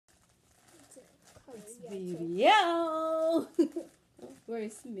color. It's Yeah, video.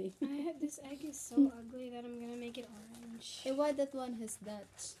 Where's me? This egg is so ugly that I'm gonna make it orange. And why that one has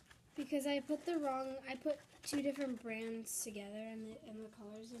that? Because I put two different brands together and the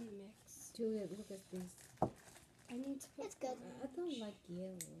colors didn't mix. Juliette, look at this. I need to put. It's good. I don't like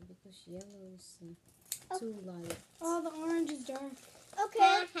yellow because yellow is too light. Oh, the orange is dark. Okay.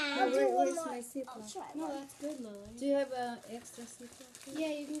 Now, I'll do one where's more. my I'll ziploc? try No, one. that's good, Lily. Do you have an extra ziploc? Yeah,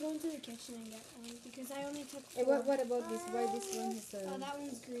 you can go into the kitchen and get one because I only took Hey, 4. what about this? Why this one has Oh, a... that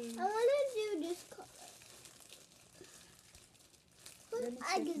one's green. I want to do this color. Put Let me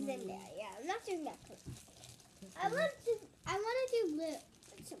check eggs in mine. there. Yeah, I'm not doing that color. I want to do lip.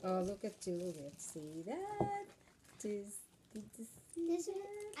 Oh, look at Juliette. See that? Did you see This that?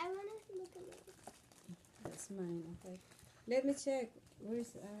 one. I want to look at it. That's mine. Okay. Let me check. Where's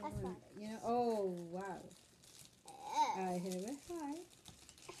That's one? fine. You know, oh, wow. I have a heart.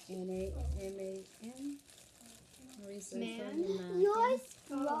 N-A-M-A-N. Where's Man? Yours,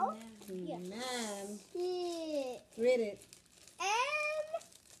 Oh, bro? man. Yeah. Man. Yeah. Read it.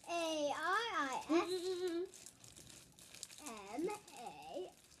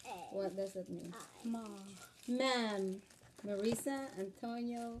 M-A-I-I-S-M-A-A. What does that mean? Ma. Man. Marisa,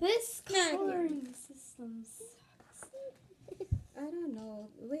 Antonio. This Snack. coloring system sucks. I don't know.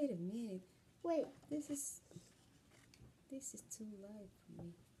 Wait a minute. Wait, This is too light for me.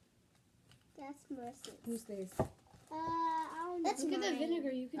 that's Mercy. Who's this? I don't know. Look at the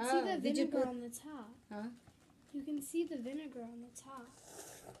vinegar. You can Oh, see the did you vinegar put- on the top. Huh? You can see the vinegar on the top.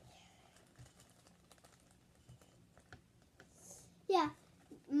 Yeah,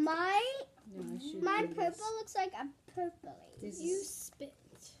 my No, I should my do this. purple looks like a purpley. This You is... spit.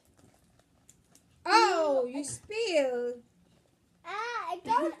 Oh, you spilled. Ah, it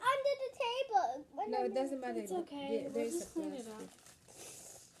goes under the table. No, it doesn't matter. It's okay. We'll There's just a clean it plastic. up.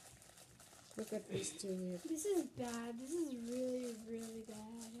 Look at this, Juliette. This is bad. This is really, really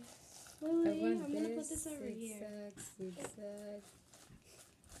bad. I Lily, want I'm gonna put this over here. zigzag.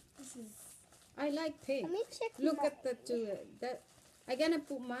 This is. I like pink. Let me check. Look my- at the two. That I'm gonna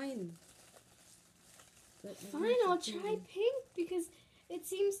put mine. Fine, I'll try pink because it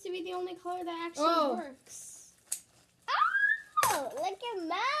seems to be the only color that actually Oh. works. Oh, look at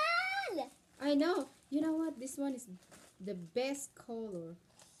mine. I know. You know what? This one is the best color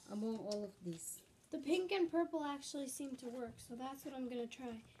among all of these. The pink and purple actually seem to work, so that's what I'm gonna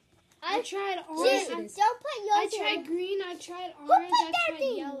try. I I tried Yes, orange. it Dude, is. don't put I yours tried in. green. I tried put orange. I that tried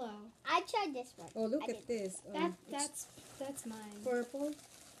thing? yellow. I tried this one. Oh, look I at this. It's That's mine. purple.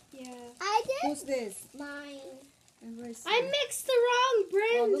 Yeah. I did Who's this? mine. And where's I this? mixed the wrong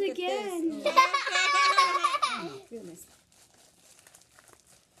brands look at again. this. Oh, my goodness.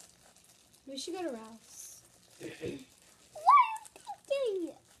 We should go to Ralph's. What are you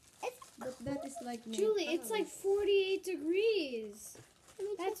thinking? It's But that is like nail Julie, it's like polish. 48 degrees. Let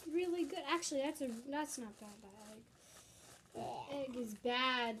me That's really good. Actually, that's not that bad. Egg is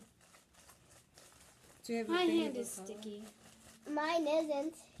bad. Do you have a My hand favorite is color? sticky. Mine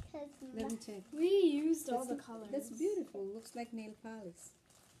isn't. Cause Let me check. We used all That's- the colors. That's beautiful. Looks like nail polish.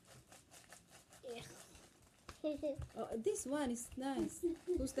 Oh, this one is nice.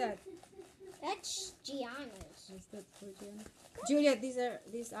 Who's that? That's Gianna's. Is that for Gianna? Julia,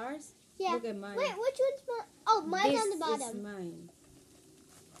 these ours? Yeah. Look at mine. Wait, which one's mine? Oh, mine's this on the is bottom. mine.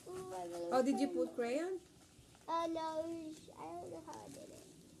 Ooh, I really Oh, did you want- put crayon? No, I don't know how I did it.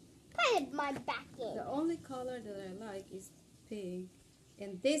 Put it my back in. The only color that I like is pink.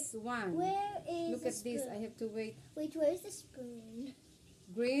 And this one. Where is Look the at this. spoon? I have to wait. Wait, where's the spoon?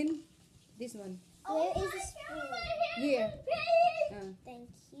 Green. This one. Where is the spoon? Here. Thank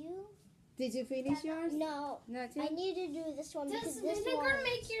you. Did you finish yours? No, Not I yet? need to do this one Does because this vinegar one.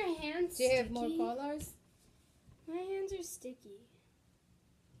 make your hands Do you sticky? have more colors? My hands are sticky.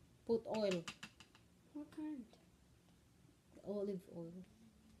 Put oil. What kind? Olive oil.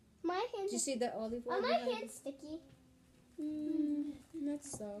 My Do hands. you see the olive oil? Are my behind hands sticky? it? Not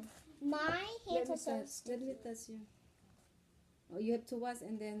so. My Let hands me are so touch. sticky. Let me touch you. Oh, you have to wash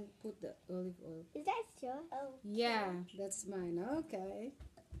and then put the olive oil. Is that sure? Oh. Yeah, that's mine. Okay.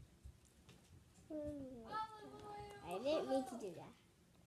 I didn't mean to do that.